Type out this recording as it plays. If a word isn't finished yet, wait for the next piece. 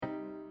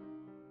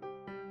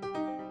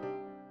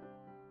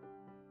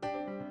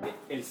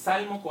el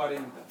Salmo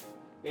 40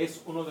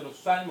 es uno de los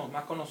salmos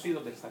más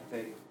conocidos del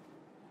Salterio.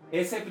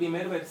 Ese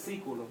primer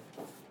versículo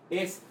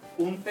es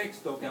un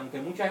texto que,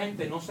 aunque mucha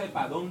gente no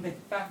sepa dónde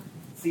está,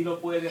 sí lo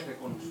puede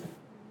reconocer.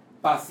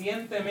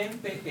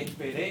 Pacientemente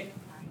esperé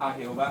a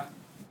Jehová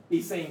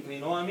y se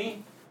inclinó a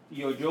mí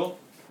y oyó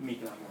mi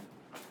clamor.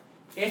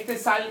 Este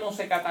salmo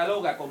se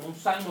cataloga como un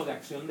salmo de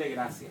acción de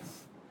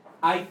gracias.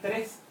 Hay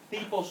tres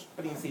tipos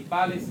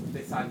principales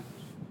de salmos.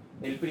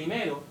 El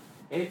primero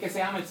es el que se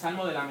llama el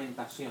salmo de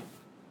lamentación,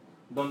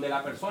 donde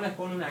la persona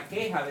expone una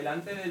queja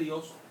delante de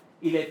Dios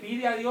y le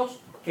pide a Dios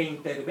que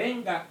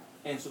intervenga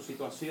en su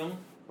situación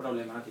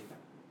problemática.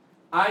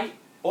 Hay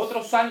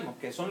otros salmos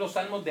que son los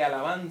salmos de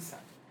alabanza,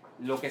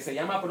 lo que se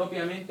llama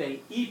propiamente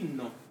el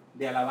himno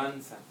de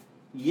alabanza.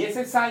 Y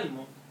ese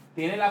salmo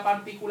tiene la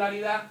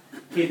particularidad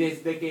que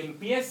desde que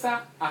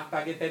empieza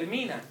hasta que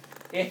termina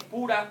es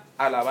pura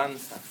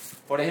alabanza.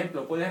 Por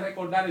ejemplo, puedes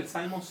recordar el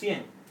Salmo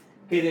 100,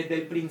 que desde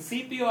el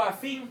principio a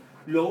fin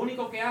lo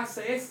único que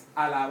hace es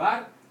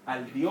alabar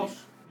al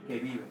Dios que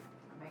vive.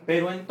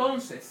 Pero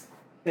entonces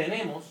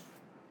tenemos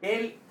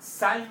el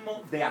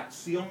Salmo de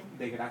acción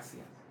de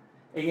gracias.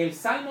 En el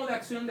Salmo de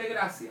acción de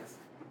gracias,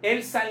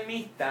 el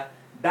salmista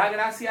da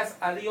gracias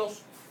a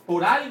Dios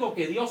por algo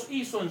que Dios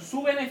hizo en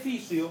su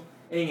beneficio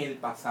en el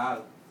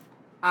pasado.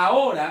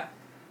 Ahora,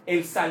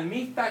 el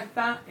salmista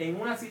está en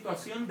una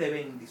situación de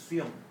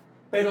bendición,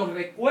 pero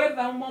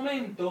recuerda un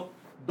momento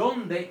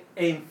donde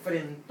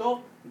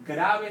enfrentó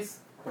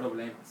graves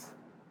problemas.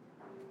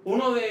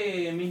 Uno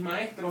de mis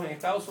maestros en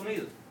Estados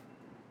Unidos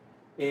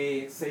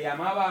se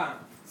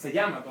llama,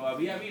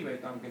 todavía vive,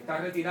 aunque está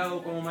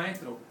retirado como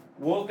maestro,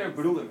 Walter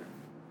Brueggemann.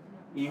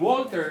 Y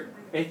Walter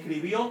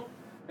escribió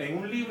en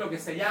un libro que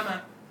se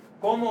llama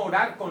Cómo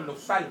orar con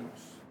los salmos,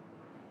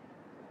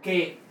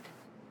 que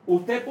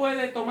usted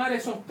puede tomar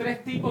esos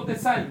tres tipos de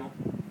salmos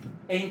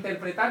e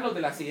interpretarlos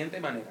de la siguiente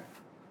manera.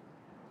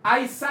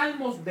 Hay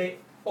salmos de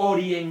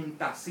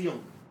orientación.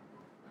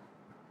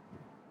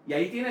 Y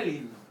ahí tiene el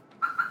himno.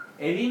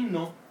 El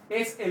himno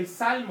es el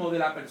salmo de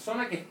la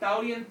persona que está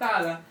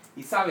orientada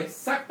y sabe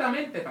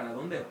exactamente para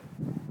dónde va.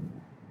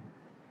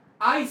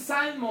 Hay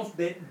salmos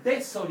de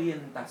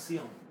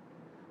desorientación,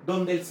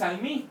 donde el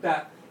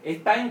salmista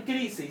está en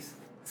crisis,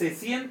 se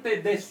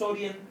siente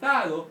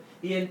desorientado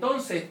y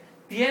entonces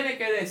tiene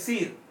que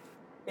decir: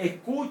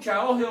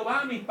 escucha, oh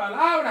Jehová, mis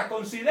palabras,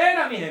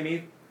 considera mi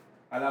gemir.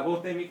 A la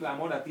voz de mi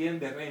clamor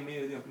atiende, Rey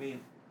mío y Dios mío,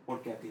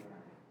 porque a ti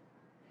oraré.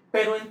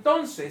 Pero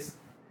entonces,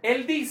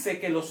 él dice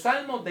que los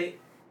salmos de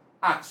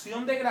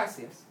acción de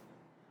gracias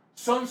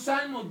son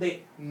salmos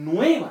de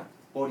nueva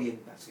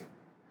orientación.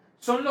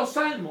 Son los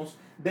salmos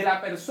de la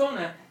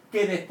persona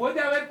que después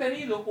de haber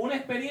tenido una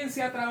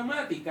experiencia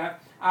traumática,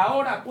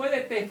 ahora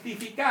puede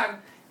testificar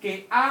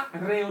que ha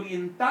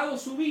reorientado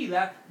su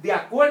vida de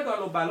acuerdo a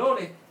los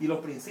valores y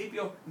los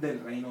principios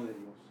del reino de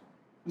Dios.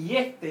 Y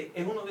este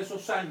es uno de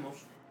esos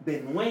salmos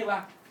de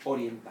nueva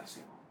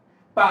orientación.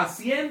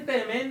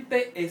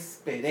 Pacientemente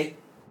esperé,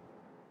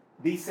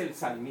 dice el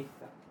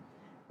salmista.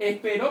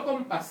 Esperó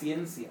con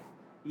paciencia.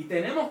 Y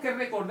tenemos que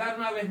recordar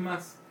una vez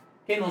más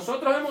que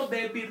nosotros hemos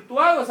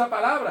desvirtuado esa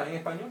palabra en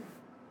español.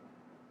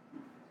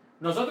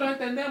 Nosotros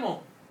entendemos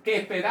que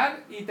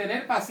esperar y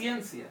tener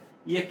paciencia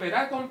y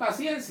esperar con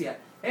paciencia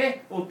es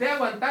usted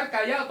aguantar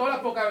callado todas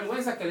las pocas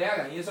vergüenzas que le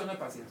hagan, y eso no es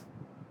paciencia.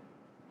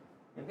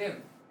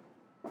 ¿Entiende?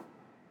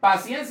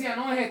 Paciencia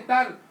no es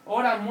estar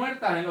horas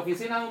muertas en la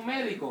oficina de un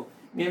médico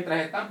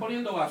mientras están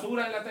poniendo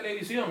basura en la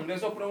televisión, de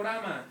esos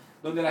programas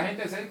donde la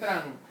gente se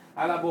entran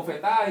a las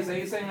bofetadas y se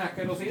dicen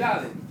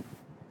asquerosidades,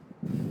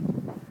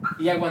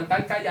 y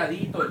aguantar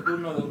calladito el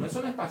turno de uno.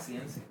 Eso no es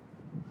paciencia.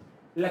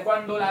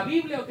 Cuando la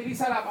Biblia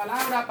utiliza la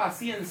palabra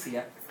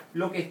paciencia,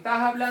 lo que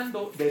estás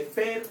hablando de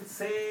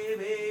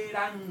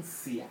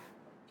perseverancia.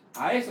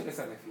 A eso que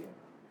se refiere.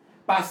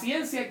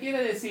 Paciencia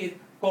quiere decir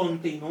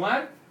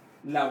continuar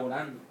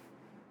laborando.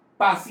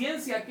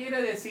 Paciencia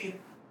quiere decir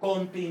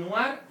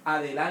continuar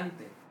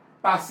adelante.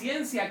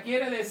 Paciencia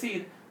quiere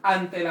decir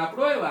ante la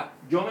prueba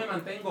yo me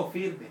mantengo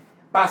firme.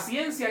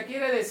 Paciencia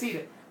quiere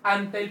decir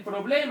ante el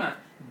problema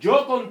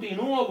yo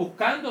continúo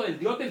buscando del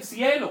Dios del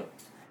cielo.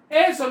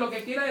 Eso es lo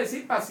que quiere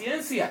decir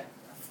paciencia.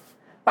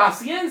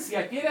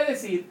 Paciencia quiere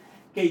decir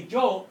que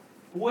yo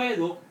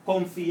puedo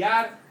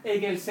confiar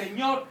en el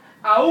Señor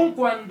aun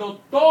cuando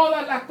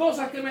todas las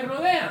cosas que me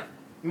rodean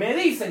me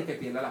dicen que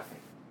pierda la fe.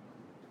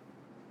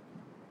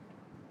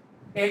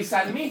 El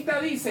salmista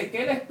dice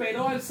que él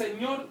esperó al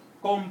Señor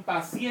con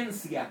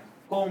paciencia,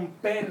 con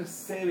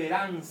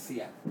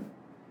perseverancia,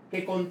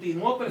 que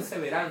continuó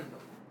perseverando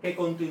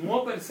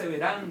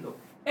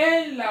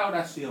en la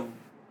oración.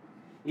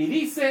 Y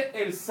dice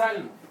el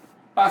Salmo: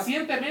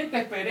 pacientemente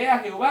esperé a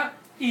Jehová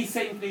y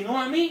se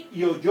inclinó a mí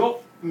y oyó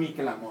mi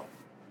clamor.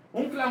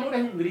 Un clamor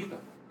es un grito.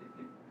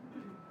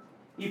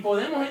 Y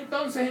podemos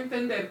entonces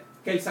entender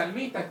que el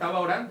salmista estaba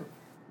orando,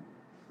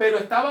 pero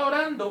estaba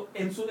orando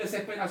en su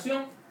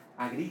desesperación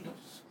a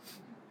gritos.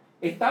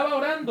 Estaba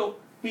orando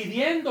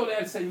pidiéndole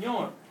al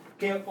Señor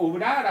que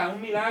obrara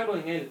un milagro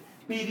en él,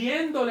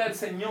 pidiéndole al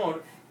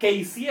Señor que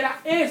hiciera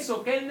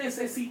eso que él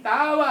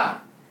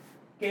necesitaba,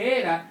 que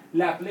era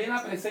la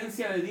plena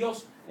presencia de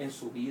Dios en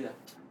su vida.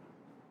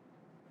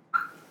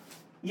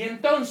 Y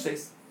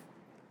entonces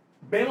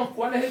vemos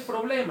cuál es el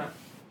problema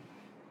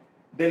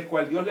del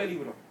cual Dios le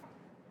libró.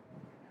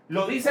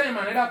 Lo dice de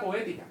manera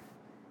poética,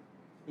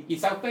 y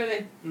quizá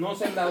ustedes no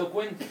se han dado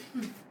cuenta,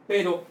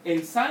 pero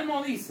el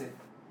Salmo dice: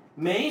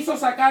 me hizo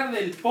sacar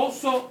del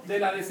pozo de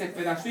la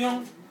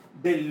desesperación,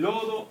 del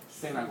lodo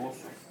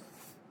cenagoso.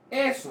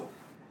 Eso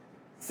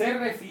se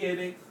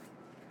refiere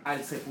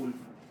al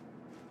sepulcro.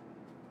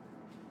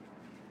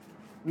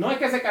 No es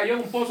que se cayó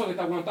en un pozo que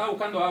cuando estaba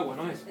buscando agua,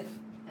 no es eso.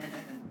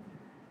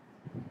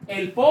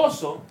 El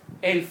pozo,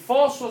 el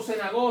foso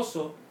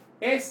cenagoso,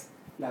 es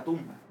la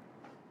tumba.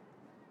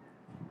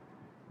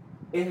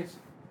 Es eso.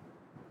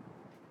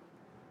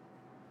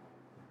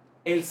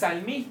 El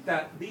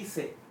salmista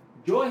dice: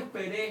 yo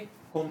esperé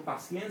con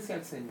paciencia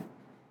al Señor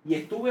y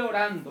estuve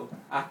orando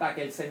hasta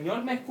que el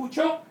Señor me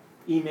escuchó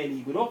y me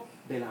libró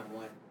de la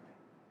muerte.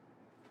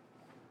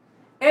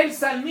 El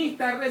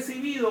salmista ha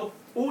recibido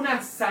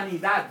una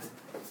sanidad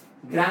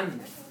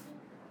grande.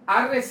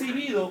 Ha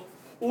recibido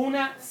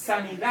una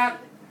sanidad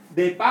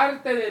de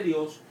parte de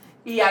Dios,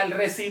 y al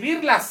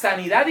recibir la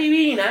sanidad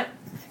divina,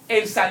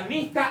 el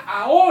salmista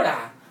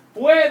ahora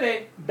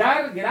puede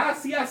dar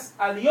gracias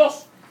a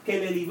Dios que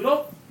le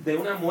libró de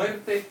una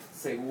muerte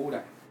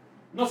segura.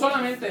 No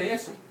solamente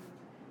eso,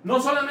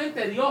 no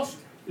solamente Dios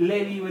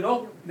le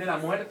libró de la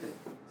muerte,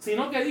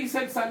 sino que dice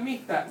el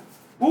salmista: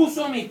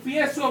 puso mis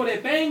pies sobre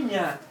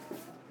peña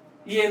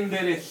y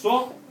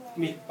enderezó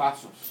mis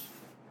pasos.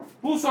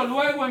 Puso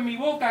luego en mi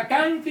boca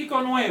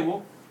cántico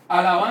nuevo,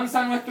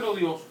 alabanza a nuestro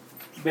Dios.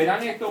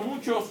 Verán esto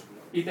muchos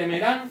y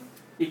temerán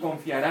y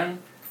confiarán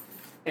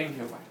en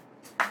Jehová.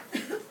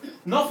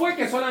 No fue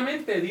que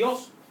solamente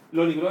Dios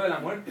lo libró de la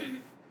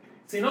muerte,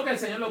 sino que el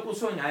Señor lo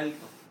puso en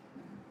alto.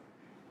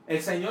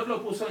 El Señor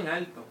lo puso en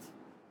alto.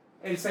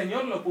 El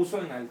Señor lo puso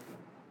en alto.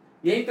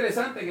 Y es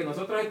interesante que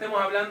nosotros estemos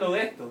hablando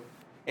de esto,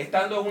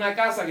 estando en una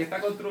casa que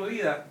está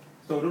construida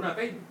sobre una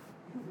peña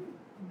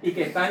y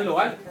que está en lo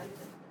alto.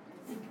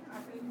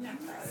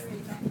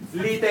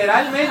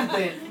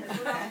 Literalmente,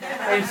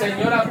 el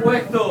Señor ha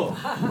puesto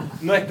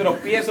nuestros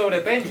pies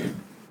sobre peña.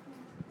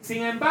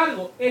 Sin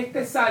embargo,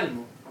 este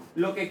salmo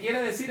lo que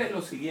quiere decir es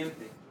lo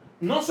siguiente: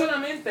 no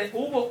solamente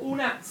hubo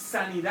una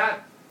sanidad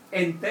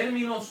en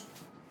términos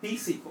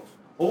físicos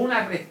o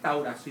una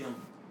restauración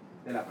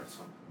de la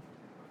persona.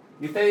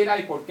 Y usted dirá: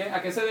 ¿y por qué?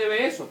 ¿A qué se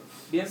debe eso?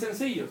 Bien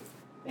sencillo.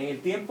 En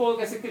el tiempo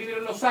que se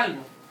escribieron los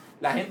salmos,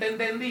 la gente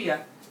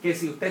entendía que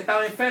si usted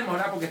estaba enfermo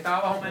era porque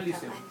estaba bajo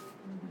maldición,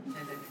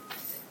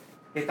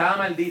 que estaba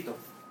maldito,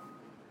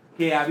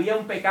 que había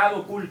un pecado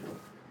oculto.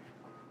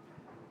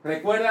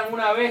 ¿Recuerdan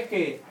una vez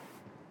que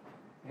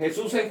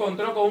Jesús se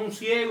encontró con un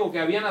ciego que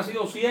había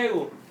nacido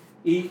ciego?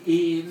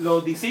 Y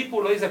los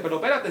discípulos dicen: pero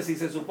espérate, si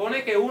se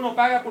supone que uno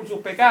paga por sus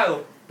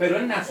pecados, pero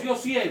él nació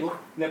ciego.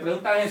 Le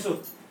preguntan a Jesús: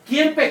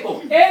 ¿quién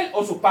pecó, él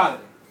o sus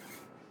padres?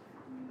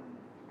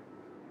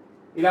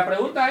 Y la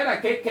pregunta era: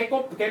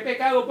 ¿qué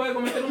pecado puede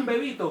cometer un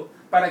bebito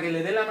para que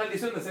le dé la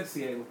maldición de ser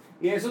ciego?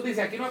 Y Jesús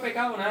dice: aquí no ha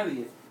pecado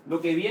nadie. Lo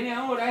que viene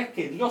ahora es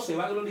que Dios se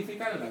va a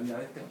glorificar en la vida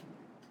de este hombre.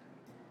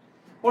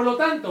 Por lo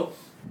tanto,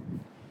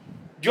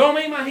 yo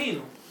me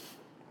imagino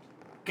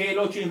que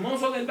los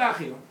chismosos del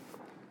barrio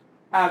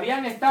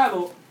habían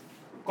estado,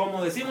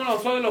 como decimos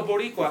nosotros los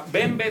boricuas,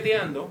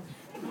 bembeteando,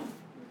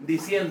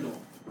 diciendo: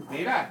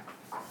 mira,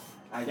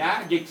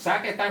 allá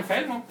Yitzhak está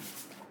enfermo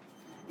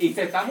y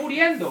se está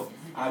muriendo.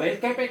 A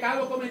ver qué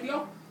pecado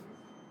cometió.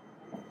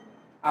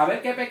 A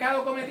ver qué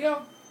pecado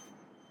cometió.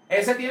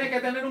 Ese tiene que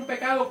tener un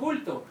pecado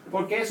oculto,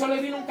 porque eso le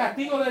vino un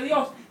castigo de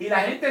Dios. Y la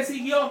gente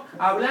siguió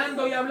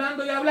hablando y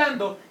hablando y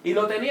hablando, y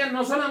lo tenían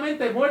no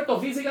solamente muerto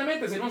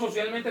físicamente, sino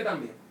socialmente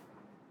también.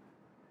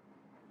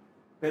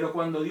 Pero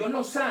cuando Dios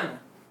lo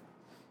sana,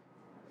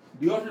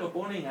 Dios lo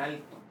pone en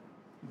alto,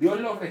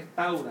 Dios lo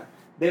restaura,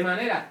 de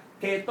manera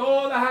que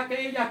todas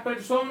aquellas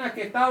personas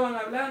que estaban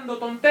hablando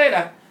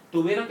tonteras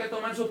tuvieron que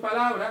tomar sus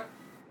palabras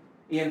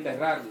y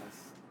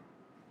enterrarlas,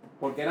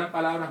 porque eran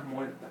palabras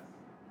muertas.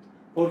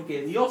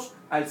 Porque Dios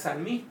al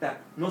salmista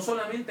no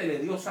solamente le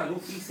dio salud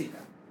física,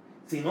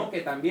 sino que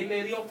también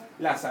le dio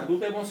la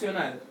salud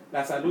emocional,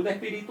 la salud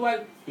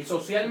espiritual, y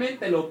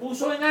socialmente lo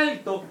puso en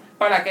alto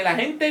para que la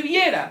gente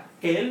viera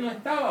que él no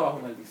estaba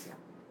bajo maldición.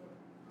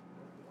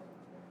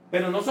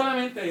 Pero no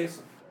solamente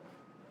eso.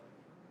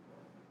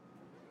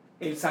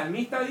 El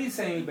salmista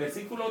dice en el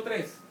versículo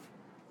 3: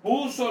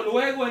 puso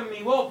luego en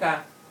mi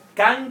boca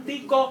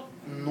cántico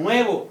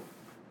nuevo,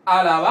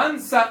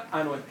 alabanza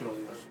a nuestro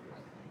Dios.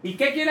 ¿Y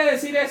qué quiere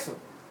decir eso?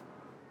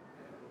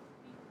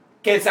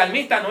 Que el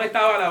salmista no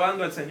estaba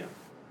alabando al Señor.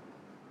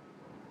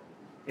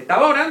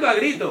 Estaba orando a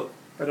gritos,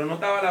 pero no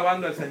estaba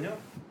alabando al Señor.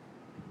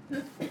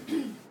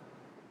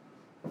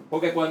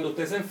 Porque cuando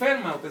usted se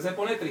enferma, usted se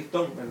pone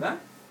tristón, ¿verdad?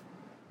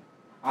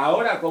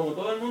 Ahora, como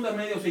todo el mundo es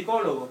medio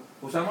psicólogo,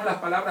 usamos las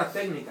palabras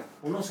técnicas.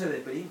 Uno se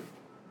deprime,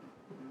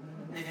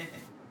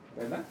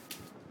 ¿verdad?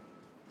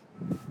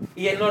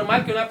 Y es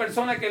normal que una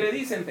persona que le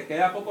dicen te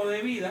queda poco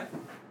de vida,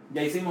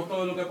 ya hicimos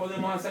todo lo que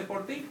podemos hacer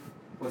por ti,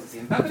 pues se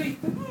sienta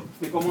triste.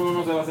 ¿Y cómo uno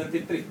no se va a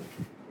sentir triste?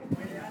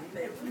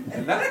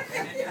 ¿Verdad?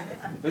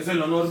 Eso es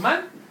lo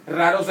normal.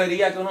 Raro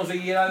sería que uno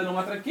siguiera de lo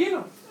más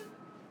tranquilo.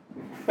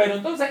 Pero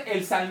entonces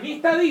el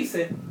salmista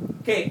dice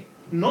que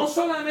no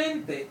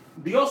solamente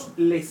Dios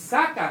le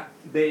saca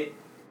de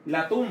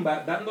la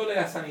tumba dándole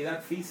la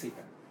sanidad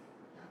física,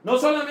 no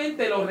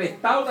solamente lo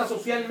restaura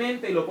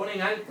socialmente y lo pone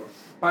en alto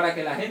para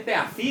que la gente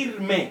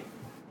afirme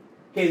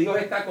que Dios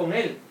está con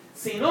él,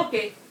 sino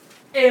que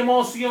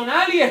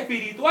emocional y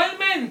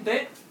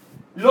espiritualmente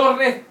lo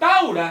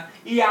restaura.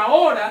 Y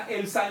ahora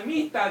el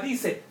salmista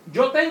dice: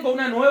 yo tengo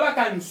una nueva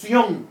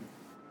canción,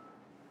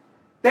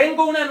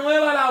 tengo una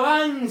nueva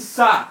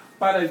alabanza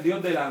para el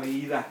Dios de la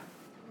vida,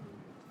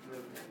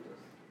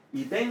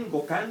 y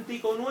tengo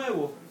cántico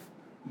nuevo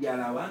y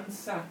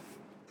alabanza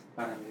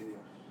para mi Dios.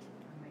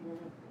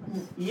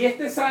 Y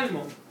este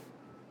salmo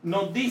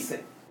nos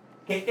dice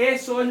que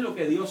eso es lo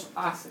que Dios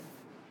hace.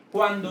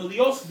 Cuando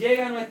Dios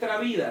llega a nuestra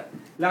vida,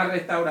 la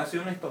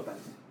restauración es total.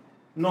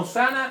 Nos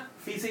sana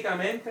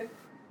físicamente,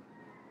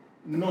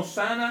 nos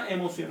sana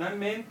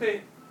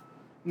emocionalmente,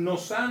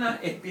 nos sana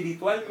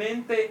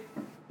espiritualmente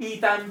y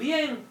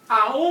también,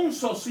 aún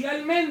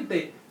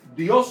socialmente,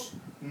 Dios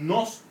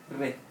nos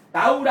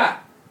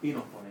restaura y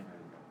nos pone en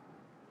alto.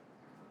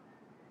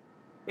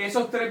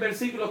 Esos 3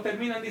 versículos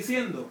terminan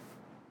diciendo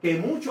que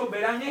muchos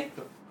verán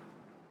esto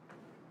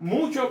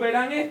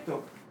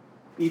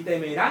y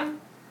temerán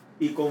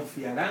y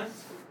confiarán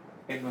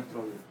en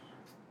nuestro Dios.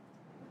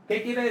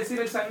 ¿Qué quiere decir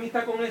el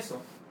salmista con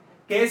eso?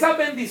 Que esas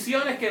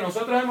bendiciones que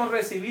nosotros hemos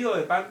recibido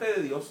de parte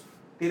de Dios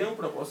tienen un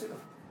propósito.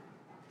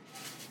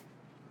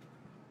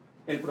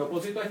 El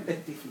propósito es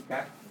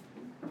testificar,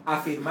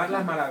 afirmar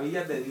las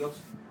maravillas de Dios,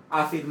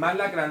 afirmar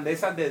las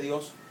grandezas de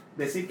Dios,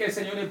 decir que el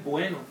Señor es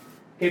bueno,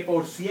 que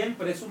por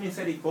siempre es su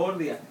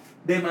misericordia,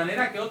 de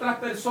manera que otras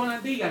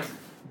personas digan: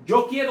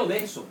 yo quiero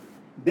de eso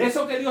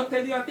que Dios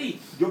te dio a ti,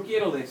 yo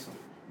quiero de eso,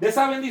 de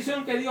esa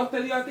bendición que Dios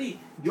te dio a ti,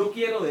 yo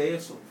quiero de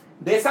eso,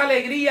 de esa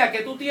alegría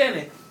que tú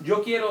tienes,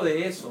 yo quiero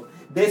de eso,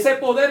 de ese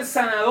poder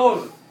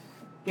sanador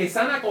que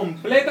sana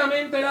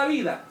completamente la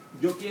vida,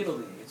 yo quiero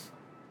de eso.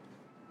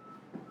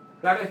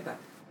 Claro está,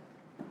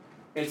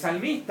 el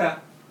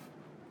salmista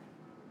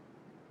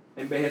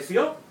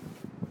envejeció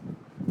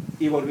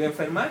y volvió a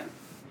enfermar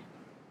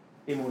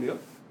y murió,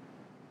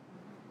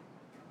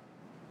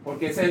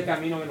 porque ese es el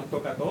camino que nos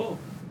toca a todos.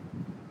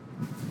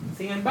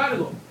 Sin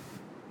embargo,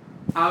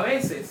 a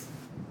veces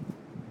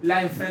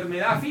la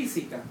enfermedad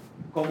física,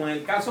 como en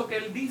el caso que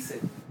él dice,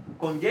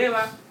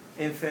 conlleva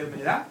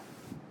enfermedad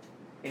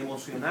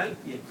emocional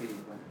y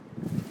espiritual.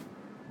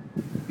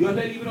 Dios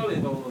le libró de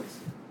todo eso.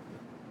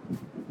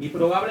 Y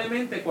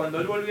probablemente cuando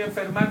él volvió a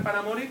enfermar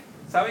para morir,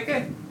 ¿sabe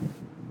qué?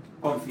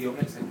 Confió en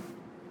el Señor.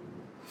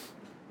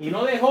 Y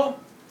no dejó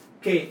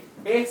que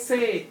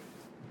ese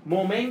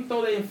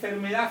momento de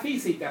enfermedad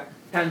física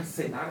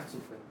cancelara su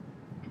fe.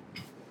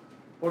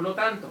 Por lo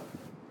tanto,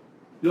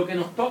 lo que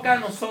nos toca a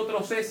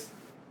nosotros es,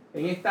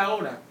 en esta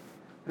hora,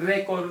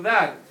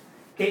 recordar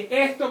que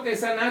esto que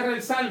se narra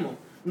el Salmo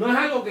no es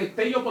algo que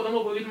usted y yo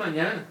podemos vivir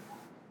mañana.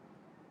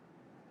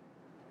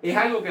 Es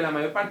algo que la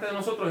mayor parte de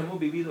nosotros hemos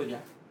vivido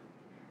ya.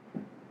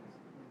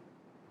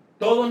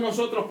 Todos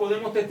nosotros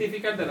podemos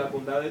testificar de las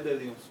bondades de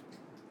Dios.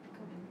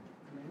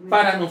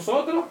 Para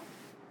nosotros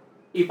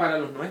y para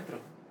los nuestros.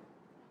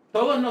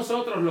 Todos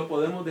nosotros lo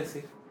podemos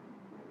decir.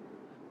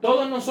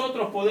 Todos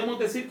nosotros podemos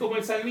decir como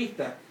el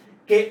salmista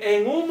que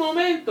en un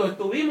momento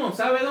estuvimos,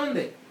 ¿sabe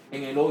dónde?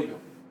 En el hoyo,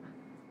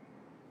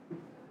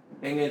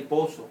 en el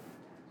pozo,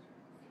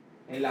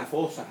 en la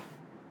fosa.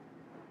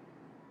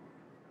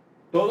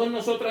 Todos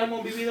nosotros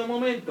hemos vivido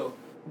momentos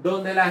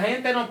donde la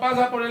gente nos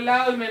pasa por el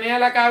lado y menea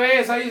la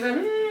cabeza y dice: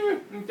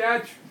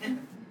 muchacho,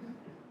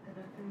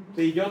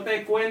 si yo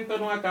te cuento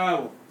no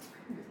acabo.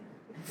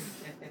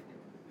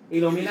 Y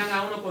lo miran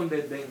a uno con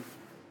desdén.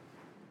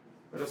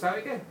 Pero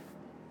 ¿sabe qué?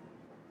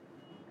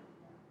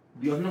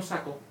 Dios nos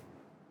sacó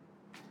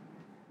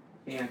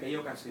en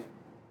aquella ocasión.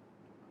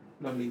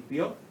 Nos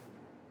limpió,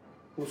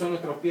 puso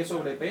nuestros pies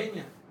sobre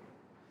peña,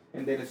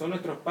 enderezó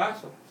nuestros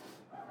pasos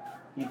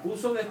y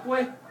puso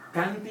después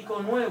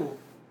cántico nuevo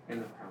en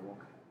nuestra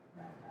boca.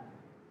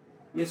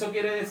 Y eso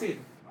quiere decir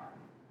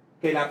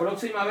que la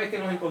próxima vez que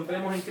nos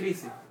encontremos en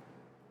crisis,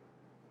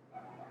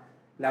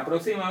 la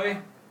próxima vez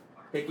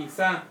que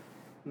quizá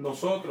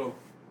nosotros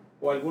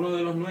o alguno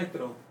de los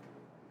nuestros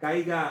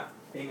caiga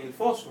en el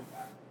foso,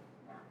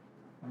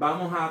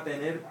 vamos a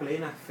tener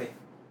plena fe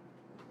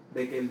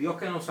de que el Dios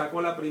que nos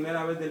sacó la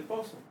primera vez del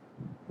pozo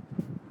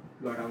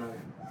lo hará una vez.